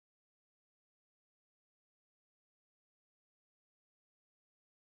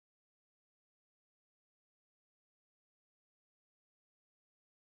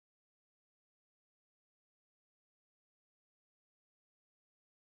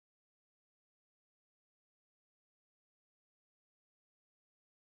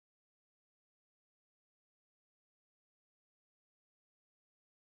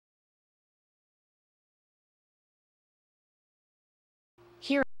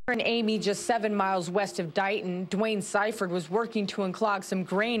Here in Amy, just 7 miles west of Dighton, Dwayne Seifried was working to unclog some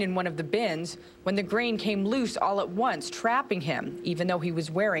grain in one of the bins when the grain came loose all at once, trapping him, even though he was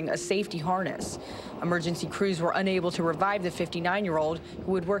wearing a safety harness. Emergency crews were unable to revive the 59-year-old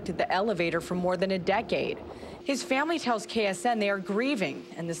who had worked at the elevator for more than a decade. His family tells KSN they are grieving,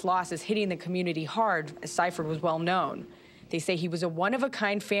 and this loss is hitting the community hard, as Seifried was well known. They say he was a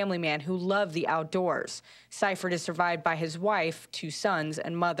one-of-a-kind family man who loved the outdoors. Seifried is survived by his wife, 2 sons,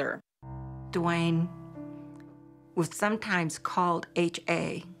 and mother. Dwayne was sometimes called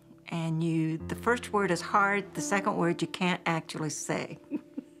HA, and the first word is hard, the second word you can't actually say.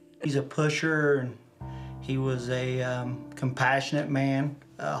 He's a pusher, and he was a compassionate man,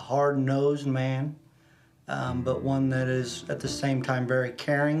 a hard-nosed man, but one that is at the same time very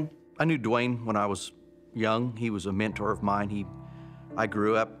caring. I knew Dwayne when I was young. He was a mentor of mine. I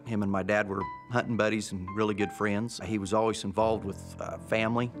grew up, him and my dad were hunting buddies and really good friends. He was always involved with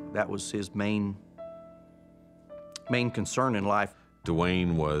family. That was his main concern in life.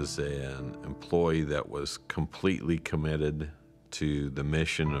 Dwayne was an employee that was completely committed to the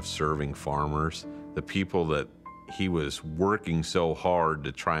mission of serving farmers. The people that he was working so hard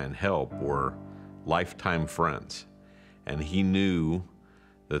to try and help were lifetime friends, and he knew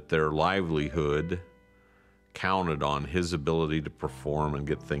that their livelihood counted on his ability to perform and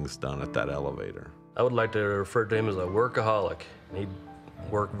get things done at that elevator. I would like to refer to him as a workaholic. He'd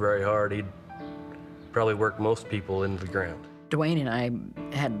work very hard. He'd probably work most people into the ground. Dwayne and I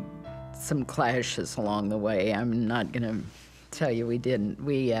had some clashes along the way. I'm not gonna tell you we didn't.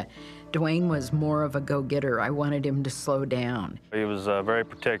 Dwayne was more of a go-getter. I wanted him to slow down. He was very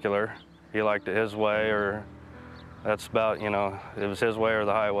particular. He liked it his way, or that's about, it was his way or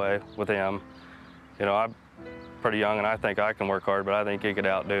the highway with him. I'm pretty young and I think I can work hard, but I think he could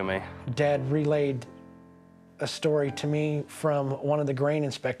outdo me. Dad relayed a story to me from one of the grain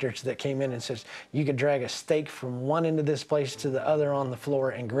inspectors that came in and says, you could drag a steak from one end of this place to the other on the floor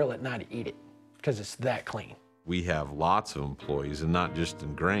and grill it, not eat it, because it's that clean. We have lots of employees, and not just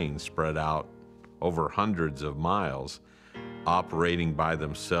in grain, spread out over hundreds of miles, operating by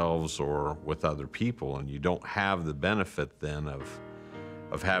themselves or with other people, and you don't have the benefit then of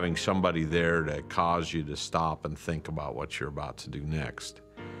having somebody there to cause you to stop and think about what you're about to do next.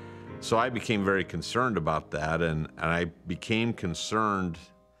 So I became very concerned about that, and I became concerned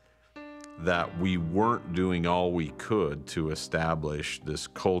that we weren't doing all we could to establish this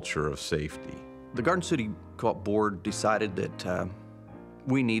culture of safety. The Garden City Co-op Board decided that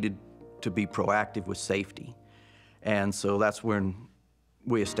we needed to be proactive with safety. And so that's when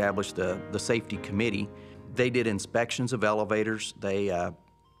we established the safety committee. They did inspections of elevators. They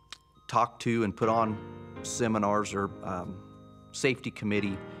talked to and put on seminars or safety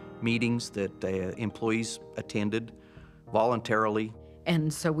committee meetings that employees attended voluntarily.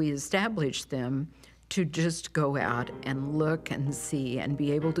 And so we established them to just go out and look and see and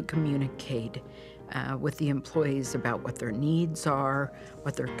be able to communicate with the employees about what their needs are,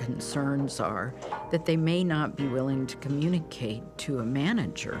 what their concerns are, that they may not be willing to communicate to a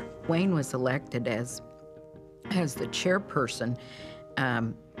manager. Wayne was elected as the chairperson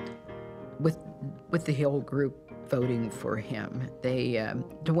with the whole group voting for him.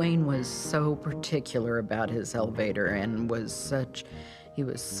 Dwayne was so particular about his elevator and he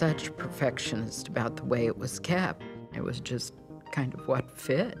was such a perfectionist about the way it was kept. It was just kind of what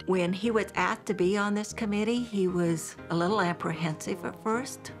fit. When he was asked to be on this committee, he was a little apprehensive at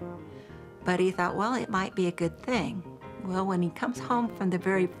first, but he thought, well, it might be a good thing. Well, when he comes home from the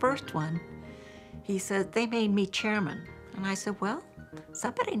very first one, he said, they made me chairman. And I said, well,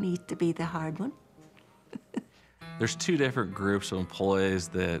 somebody needs to be the hard one. There's 2 different groups of employees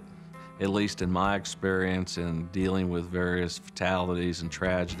that, at least in my experience in dealing with various fatalities and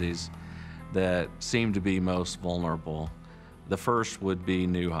tragedies, that seem to be most vulnerable. The first would be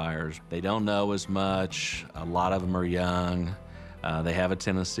new hires. They don't know as much. A lot of them are young. They have a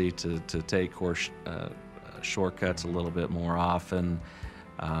tendency to take shortcuts a little bit more often.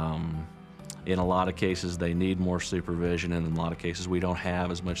 In a lot of cases, they need more supervision, and in a lot of cases, we don't have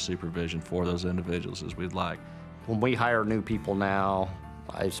as much supervision for those individuals as we'd like. When we hire new people now,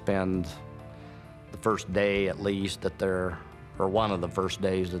 I spend the first day at least that they're, or one of the first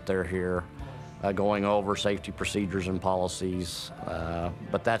days that they're here, going over safety procedures and policies,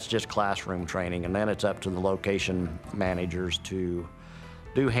 but that's just classroom training, and then it's up to the location managers to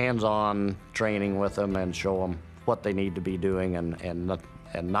do hands-on training with them and show them what they need to be doing and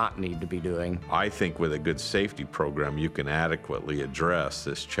not need to be doing. I think with a good safety program, you can adequately address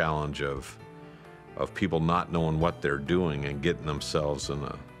this challenge of people not knowing what they're doing and getting themselves in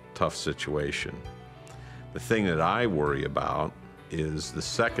a tough situation. The thing that I worry about is the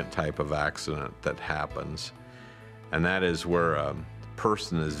second type of accident that happens, and that is where a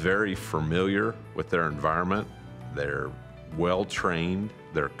person is very familiar with their environment, they're well trained,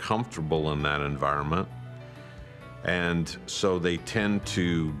 they're comfortable in that environment, and so they tend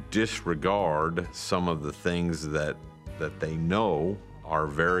to disregard some of the things that they know are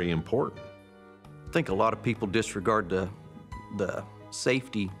very important. I think a lot of people disregard the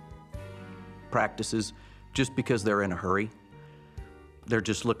safety practices just because they're in a hurry. They're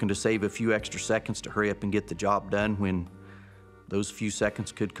just looking to save a few extra seconds to hurry up and get the job done, when those few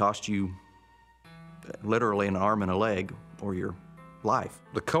seconds could cost you literally an arm and a leg or your life.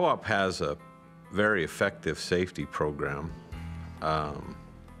 The co-op has a very effective safety program,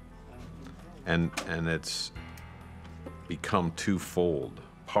 and it's become twofold.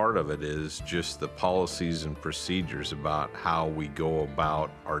 Part of it is just the policies and procedures about how we go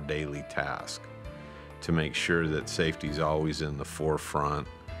about our daily task to make sure that safety is always in the forefront,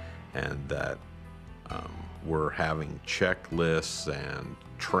 and that we're having checklists and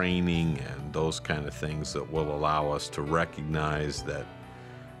training and those kind of things that will allow us to recognize that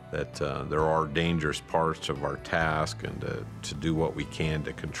there are dangerous parts of our task, and to do what we can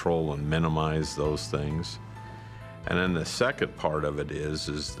to control and minimize those things. And then the second part of it is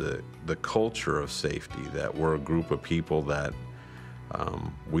the culture of safety, that we're a group of people that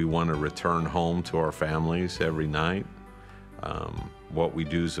we want to return home to our families every night. What we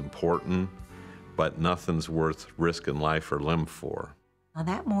do is important, but nothing's worth risking life or limb for. On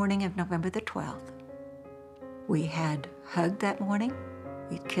that morning of November the 12th, we had hugged that morning,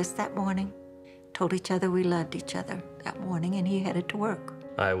 we kissed that morning, told each other we loved each other that morning, and he headed to work.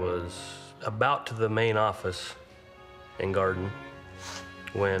 I was about to the main office in Garden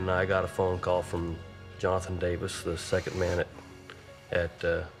when I got a phone call from Jonathan Davis, the second man at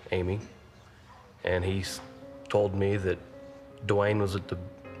Amy, and he told me that Dwayne was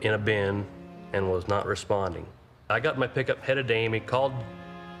in a bin and was not responding. I got my pickup, headed to Amy, called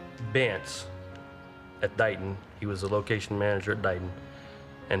Bence at Dighton. He was the location manager at Dighton,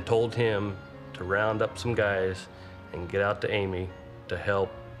 and told him to round up some guys and get out to Amy to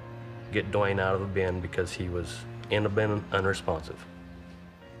help get Dwayne out of the bin because he was in a bin unresponsive.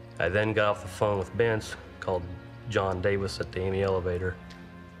 I then got off the phone with Bence, called John Davis at the Amy elevator,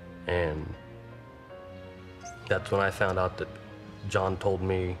 and that's when I found out that John told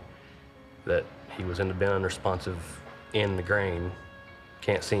me that he was in the bin unresponsive in the grain,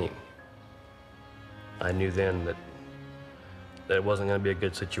 can't see him. I knew then that it wasn't going to be a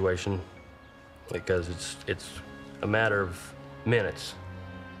good situation, because it's a matter of minutes,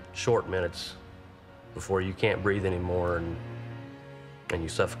 short minutes, before you can't breathe anymore and you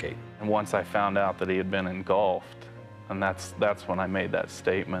suffocate. And once I found out that he had been engulfed, and that's when I made that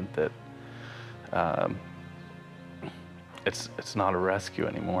statement that it's not a rescue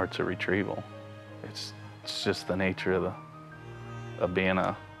anymore, it's a retrieval. It's just the nature of being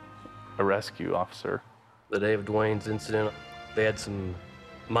a rescue officer. The day of Dwayne's incident, they had some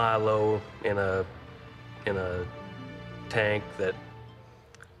Milo in a tank that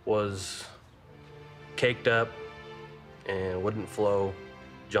was caked up and wouldn't flow.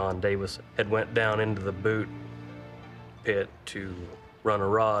 John Davis had went down into the boot pit to run a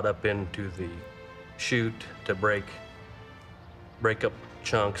rod up into the chute to break up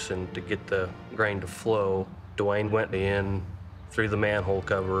chunks and to get the grain to flow. Dwayne went in through the manhole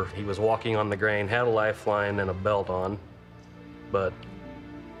cover. He was walking on the grain, had a lifeline and a belt on, but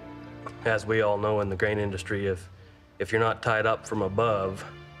as we all know in the grain industry, if you're not tied up from above,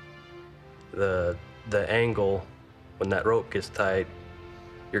 the angle when that rope gets tight,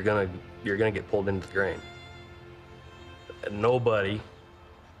 you're gonna get pulled into the grain. And nobody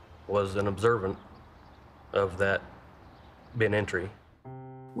was an observant of that bin entry.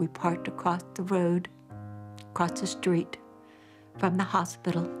 We parked across the road, across the street from the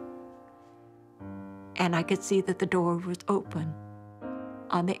hospital, and I could see that the door was open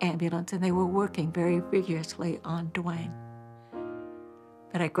on the ambulance, and they were working very vigorously on Dwayne.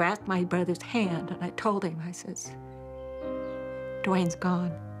 But I grasped my brother's hand and I told him, I says, Dwayne's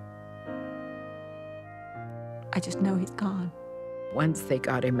gone. I just know he's gone. Once they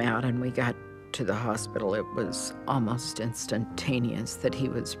got him out and we got to the hospital, it was almost instantaneous that he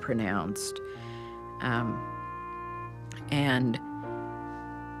was pronounced. And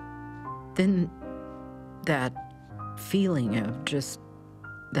then that feeling of just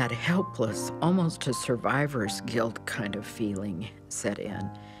that helpless, almost a survivor's guilt kind of feeling set in.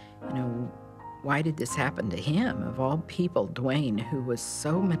 You know, why did this happen to him? Of all people, Dwayne, who was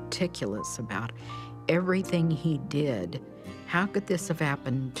so meticulous about everything he did, how could this have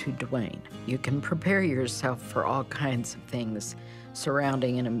happened to Dwayne? You can prepare yourself for all kinds of things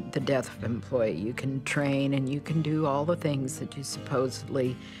surrounding the death of an employee. You can train and you can do all the things that you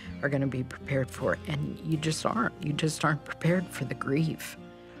supposedly are going to be prepared for, and you just aren't. You just aren't prepared for the grief.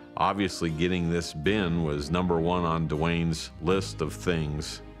 Obviously, getting this bin was number one on Dwayne's list of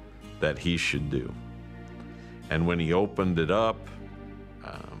things that he should do. And when he opened it up,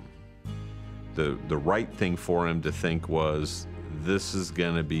 the right thing for him to think was, this is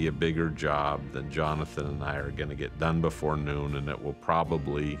going to be a bigger job than Jonathan and I are going to get done before noon, and it will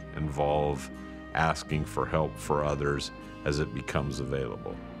probably involve asking for help for others as it becomes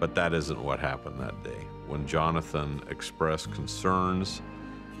available. But that isn't what happened that day. When Jonathan expressed concerns,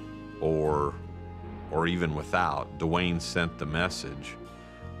 or even without, Dwayne sent the message,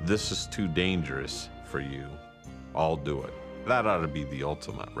 this is too dangerous for you, I'll do it. That ought to be the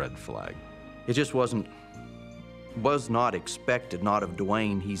ultimate red flag. It just was not expected, not of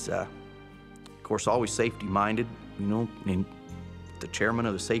Dwayne. He's, of course, always safety-minded, you know, and the chairman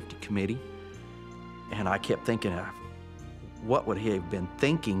of the safety committee. And I kept thinking, what would he have been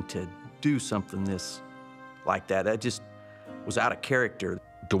thinking to do something like that? That just was out of character.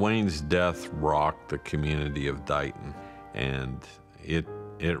 Dwayne's death rocked the community of Dighton, and it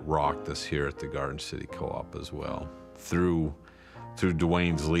rocked us here at the Garden City Co-op as well. Through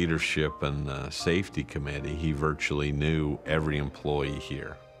Dwayne's leadership and the safety committee, he virtually knew every employee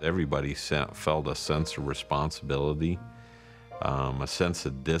here. Everybody felt a sense of responsibility, a sense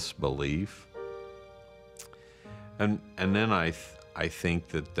of disbelief. And then I think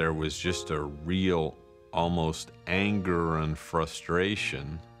that there was just a real almost anger and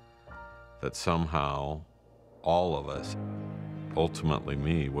frustration that somehow all of us, ultimately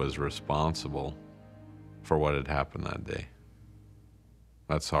me, was responsible for what had happened that day.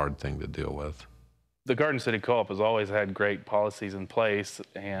 That's a hard thing to deal with. The Garden City Co-op has always had great policies in place,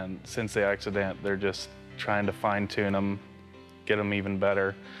 and since the accident, they're just trying to fine-tune them, get them even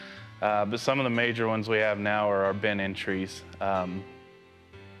better. But some of the major ones we have now are our bin entries.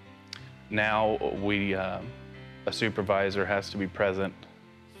 Now a supervisor has to be present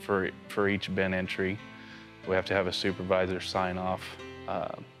for each bin entry. We have to have a supervisor sign off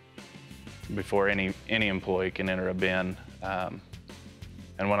before any employee can enter a bin.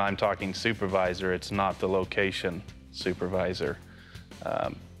 And when I'm talking supervisor, it's not the location supervisor.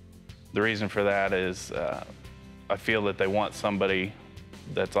 The reason for that is I feel that they want somebody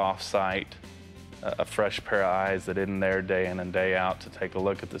that's off-site, a fresh pair of eyes that isn't there day in and day out to take a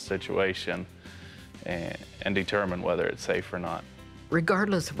look at the situation and determine whether it's safe or not.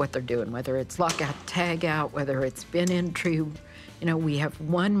 Regardless of what they're doing, whether it's lockout, tag out, whether it's bin entry, you know, we have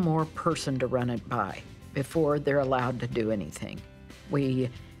one more person to run it by before they're allowed to do anything. We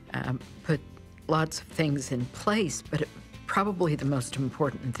put lots of things in place, but probably the most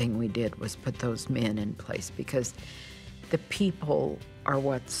important thing we did was put those men in place, because the people are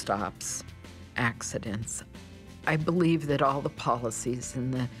what stops accidents. I believe that all the policies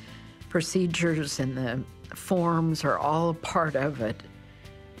and the procedures and the forms are all a part of it,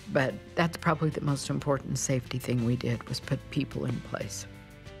 but that's probably the most important safety thing we did, was put people in place.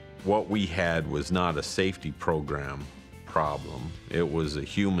 What we had was not a safety program problem, it was a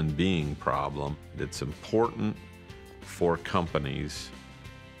human being problem. It's important for companies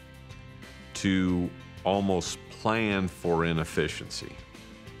to almost plan for inefficiency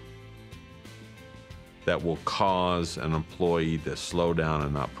that will cause an employee to slow down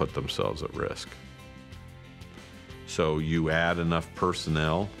and not put themselves at risk. So you add enough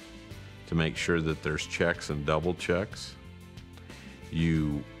personnel to make sure that there's checks and double checks.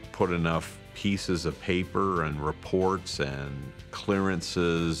 You put enough pieces of paper and reports and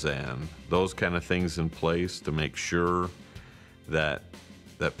clearances and those kind of things in place to make sure that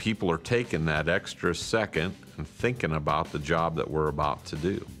people are taking that extra second and thinking about the job that we're about to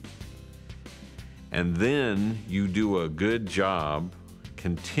do. And then you do a good job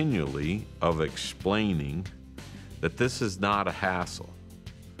continually of explaining that this is not a hassle.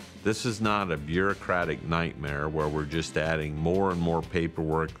 This is not a bureaucratic nightmare where we're just adding more and more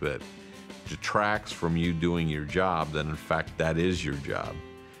paperwork that detracts from you doing your job, then in fact that is your job.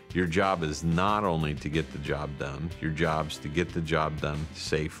 Your job is not only to get the job done, your job's to get the job done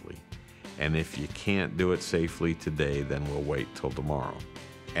safely. And if you can't do it safely today, then we'll wait till tomorrow.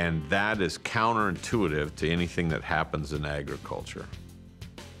 And that is counterintuitive to anything that happens in agriculture.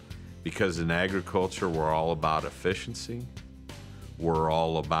 Because in agriculture, we're all about efficiency. We're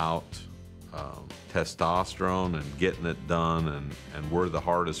all about testosterone and getting it done, and we're the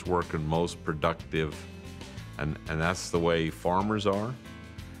hardest working, most productive, and that's the way farmers are.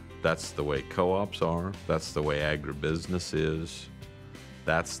 That's the way co-ops are. That's the way agribusiness is.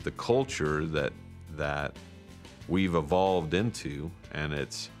 That's the culture that we've evolved into, and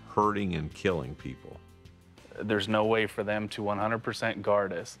it's hurting and killing people. There's no way for them to 100%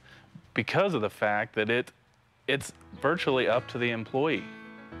 guard us because of the fact that it's virtually up to the employee.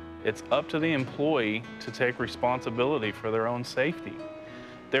 It's up to the employee to take responsibility for their own safety.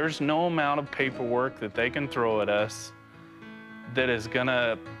 There's no amount of paperwork that they can throw at us that is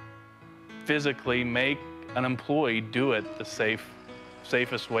gonna physically make an employee do it the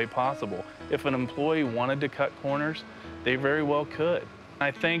safest way possible. If an employee wanted to cut corners, they very well could.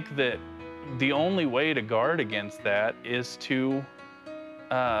 I think that the only way to guard against that is to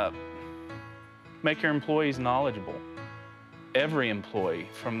make your employees knowledgeable. Every employee,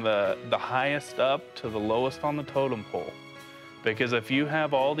 from the highest up to the lowest on the totem pole. Because if you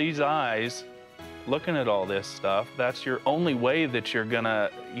have all these eyes looking at all this stuff, that's your only way that you're gonna,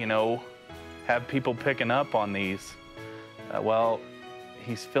 have people picking up on these. Well,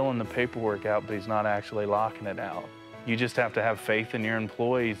 he's filling the paperwork out, but he's not actually locking it out. You just have to have faith in your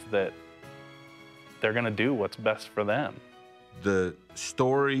employees that they're gonna do what's best for them. The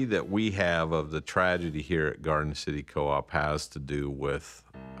story that we have of the tragedy here at Garden City Co-op has to do with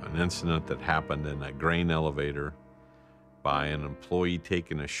an incident that happened in a grain elevator by an employee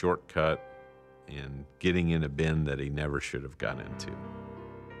taking a shortcut and getting in a bin that he never should have got into.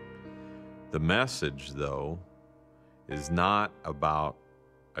 The message, though, is not about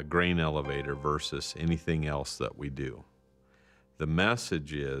a grain elevator versus anything else that we do. The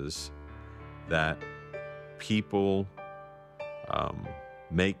message is that people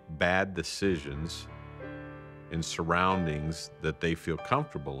make bad decisions in surroundings that they feel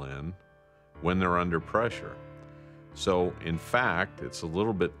comfortable in when they're under pressure. So in fact, it's a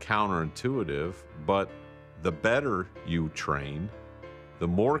little bit counterintuitive, but the better you train, the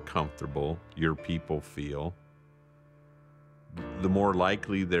more comfortable your people feel, the more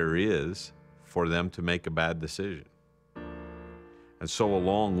likely there is for them to make a bad decision. And so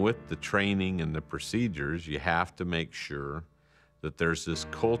along with the training and the procedures, you have to make sure that there's this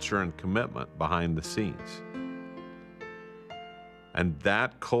culture and commitment behind the scenes. And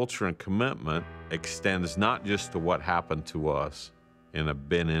that culture and commitment extends not just to what happened to us in a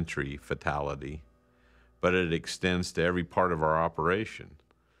bin entry fatality, but it extends to every part of our operation.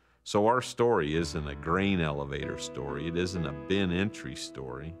 So our story isn't a grain elevator story. It isn't a bin entry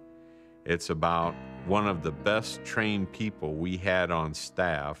story. It's about one of the best trained people we had on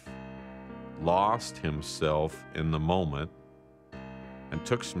staff lost himself in the moment and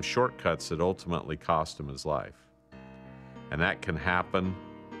took some shortcuts that ultimately cost him his life. And that can happen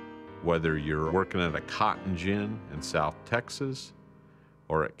whether you're working at a cotton gin in South Texas,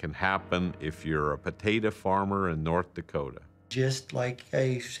 or it can happen if you're a potato farmer in North Dakota. Just like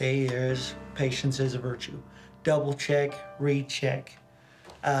I say, there's patience is a virtue. Double check, recheck,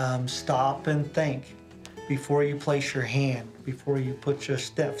 stop and think before you place your hand, before you put your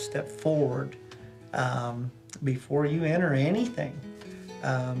step forward, before you enter anything.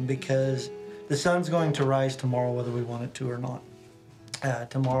 Because the sun's going to rise tomorrow whether we want it to or not.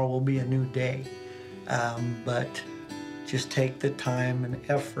 Tomorrow will be a new day, but just take the time and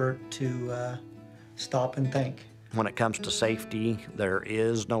effort to stop and think. When it comes to safety, there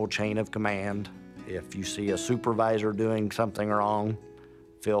is no chain of command. If you see a supervisor doing something wrong,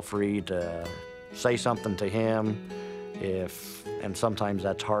 feel free to say something to him. And sometimes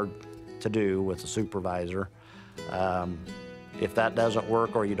that's hard to do with a supervisor. If that doesn't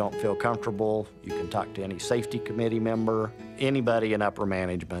work or you don't feel comfortable, you can talk to any safety committee member, anybody in upper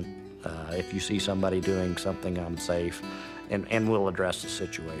management, if you see somebody doing something unsafe, and we'll address the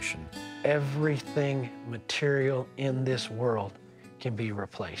situation. Everything material in this world can be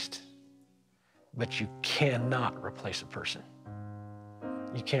replaced, but you cannot replace a person.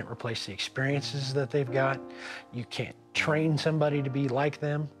 You can't replace the experiences that they've got. You can't train somebody to be like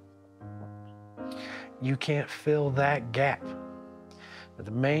them. You can't fill that gap. But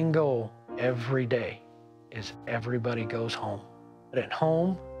the main goal every day is everybody goes home. But at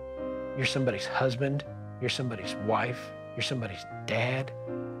home, you're somebody's husband, you're somebody's wife, you're somebody's dad,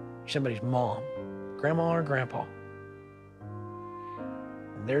 you're somebody's mom, grandma or grandpa.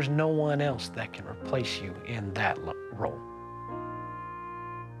 And there's no one else that can replace you in that role.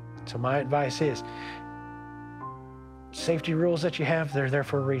 So my advice is, safety rules that you have, they're there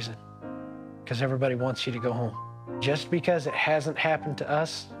for a reason, because everybody wants you to go home. Just because it hasn't happened to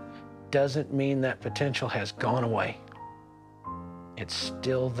us doesn't mean that potential has gone away. It's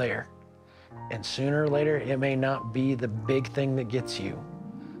still there. And sooner or later, it may not be the big thing that gets you,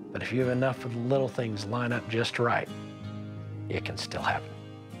 but if you have enough of the little things line up just right, it can still happen.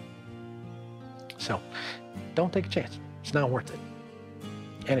 So don't take a chance. It's not worth it.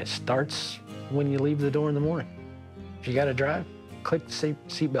 And it starts when you leave the door in the morning. If you got to drive, click the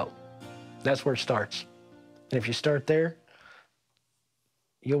seatbelt. That's where it starts. And if you start there,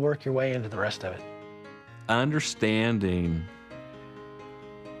 you'll work your way into the rest of it. Understanding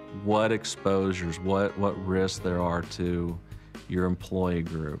what exposures, what risks there are to your employee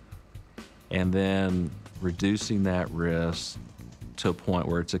group, and then reducing that risk to a point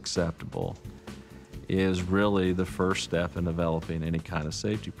where it's acceptable is really the first step in developing any kind of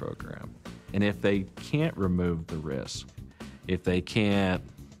safety program. And if they can't remove the risk, if they can't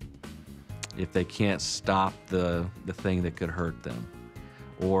stop the thing that could hurt them,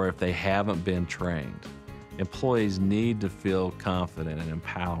 or if they haven't been trained, employees need to feel confident and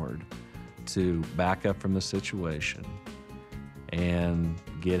empowered to back up from the situation and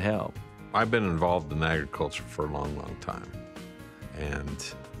get help. I've been involved in agriculture for a long, long time.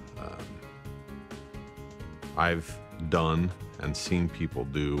 And I've done and seen people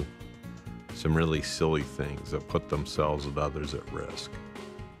do some really silly things that put themselves and others at risk.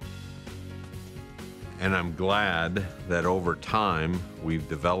 And I'm glad that over time we've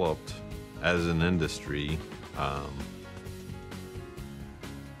developed as an industry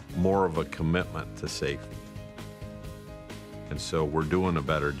more of a commitment to safety. And so we're doing a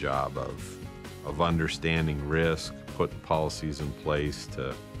better job of understanding risk, putting policies in place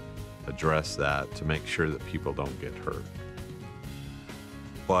to address that, to make sure that people don't get hurt.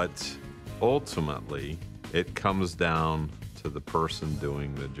 But ultimately, it comes down to the person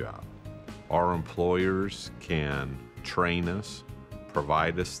doing the job. Our employers can train us,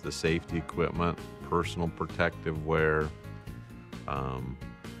 provide us the safety equipment, personal protective wear,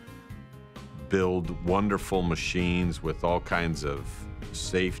 build wonderful machines with all kinds of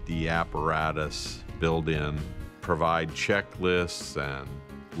safety apparatus built in, provide checklists and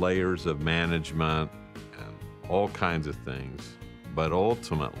layers of management and all kinds of things. But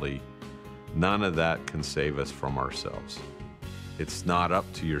ultimately, none of that can save us from ourselves. It's not up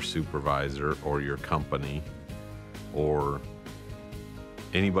to your supervisor or your company or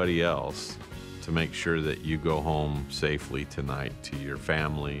anybody else to make sure that you go home safely tonight to your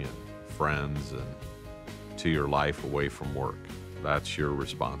family and friends and to your life away from work. That's your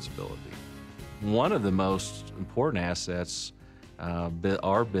responsibility. One of the most important assets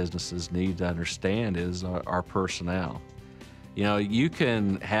our businesses need to understand is our personnel. You know, you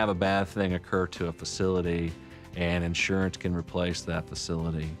can have a bad thing occur to a facility and insurance can replace that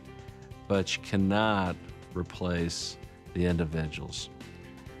facility, but you cannot replace the individuals.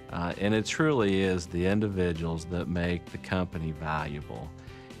 And it truly is the individuals that make the company valuable.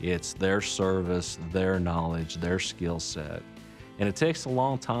 It's their service, their knowledge, their skill set. And it takes a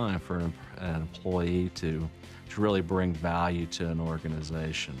long time for an employee to really bring value to an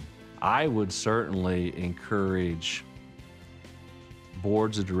organization. I would certainly encourage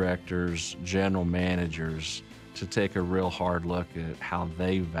boards of directors, general managers to take a real hard look at how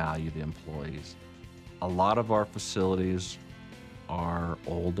they value the employees. A lot of our facilities are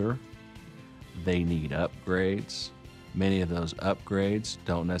older. They need upgrades. Many of those upgrades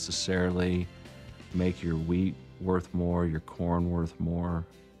don't necessarily make your wheat worth more, your corn worth more,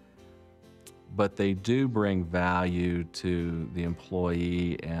 but they do bring value to the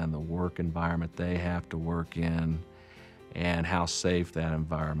employee and the work environment they have to work in and how safe that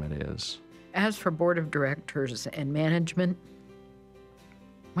environment is. As for board of directors and management,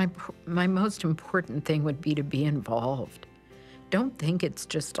 my most important thing would be to be involved. Don't think it's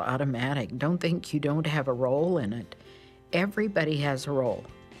just automatic. Don't think you don't have a role in it. Everybody has a role.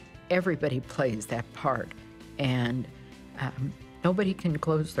 Everybody plays that part. And nobody can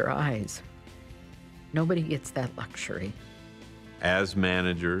close their eyes. Nobody gets that luxury. As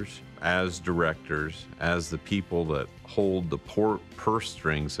managers, as directors, as the people that hold the purse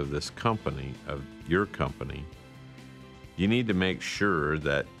strings of this company, of your company, you need to make sure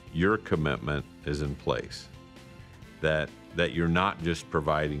that your commitment is in place. That you're not just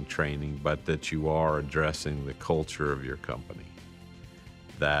providing training, but that you are addressing the culture of your company.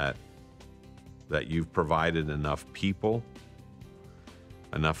 That you've provided enough people,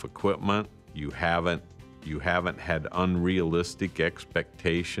 enough equipment. You haven't had unrealistic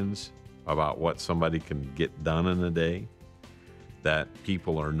expectations about what somebody can get done in a day. That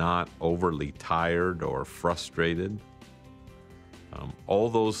people are not overly tired or frustrated. All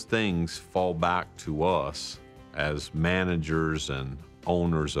those things fall back to us as managers and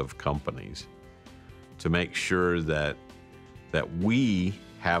owners of companies to make sure that we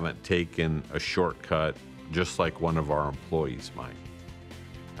haven't taken a shortcut just like one of our employees might.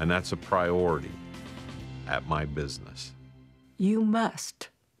 And that's a priority at my business. You must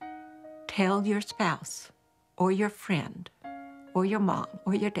tell your spouse or your friend or your mom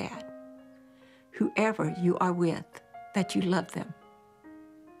or your dad, whoever you are with, that you love them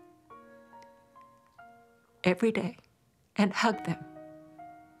every day and hug them.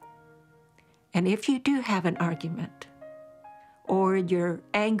 And if you do have an argument or you're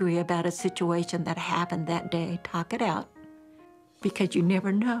angry about a situation that happened that day, talk it out, because you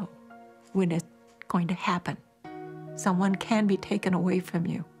never know when it's going to happen. Someone can be taken away from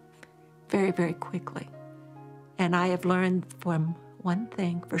you very, very quickly. And I have learned from one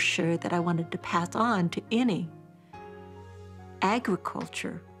thing for sure that I wanted to pass on to any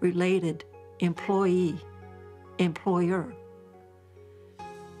agriculture-related employee, employer,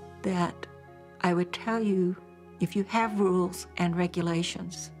 that I would tell you, if you have rules and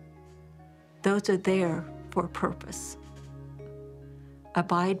regulations, those are there for a purpose.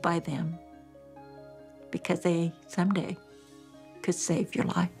 Abide by them, because they someday could save your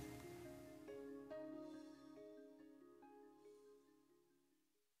life.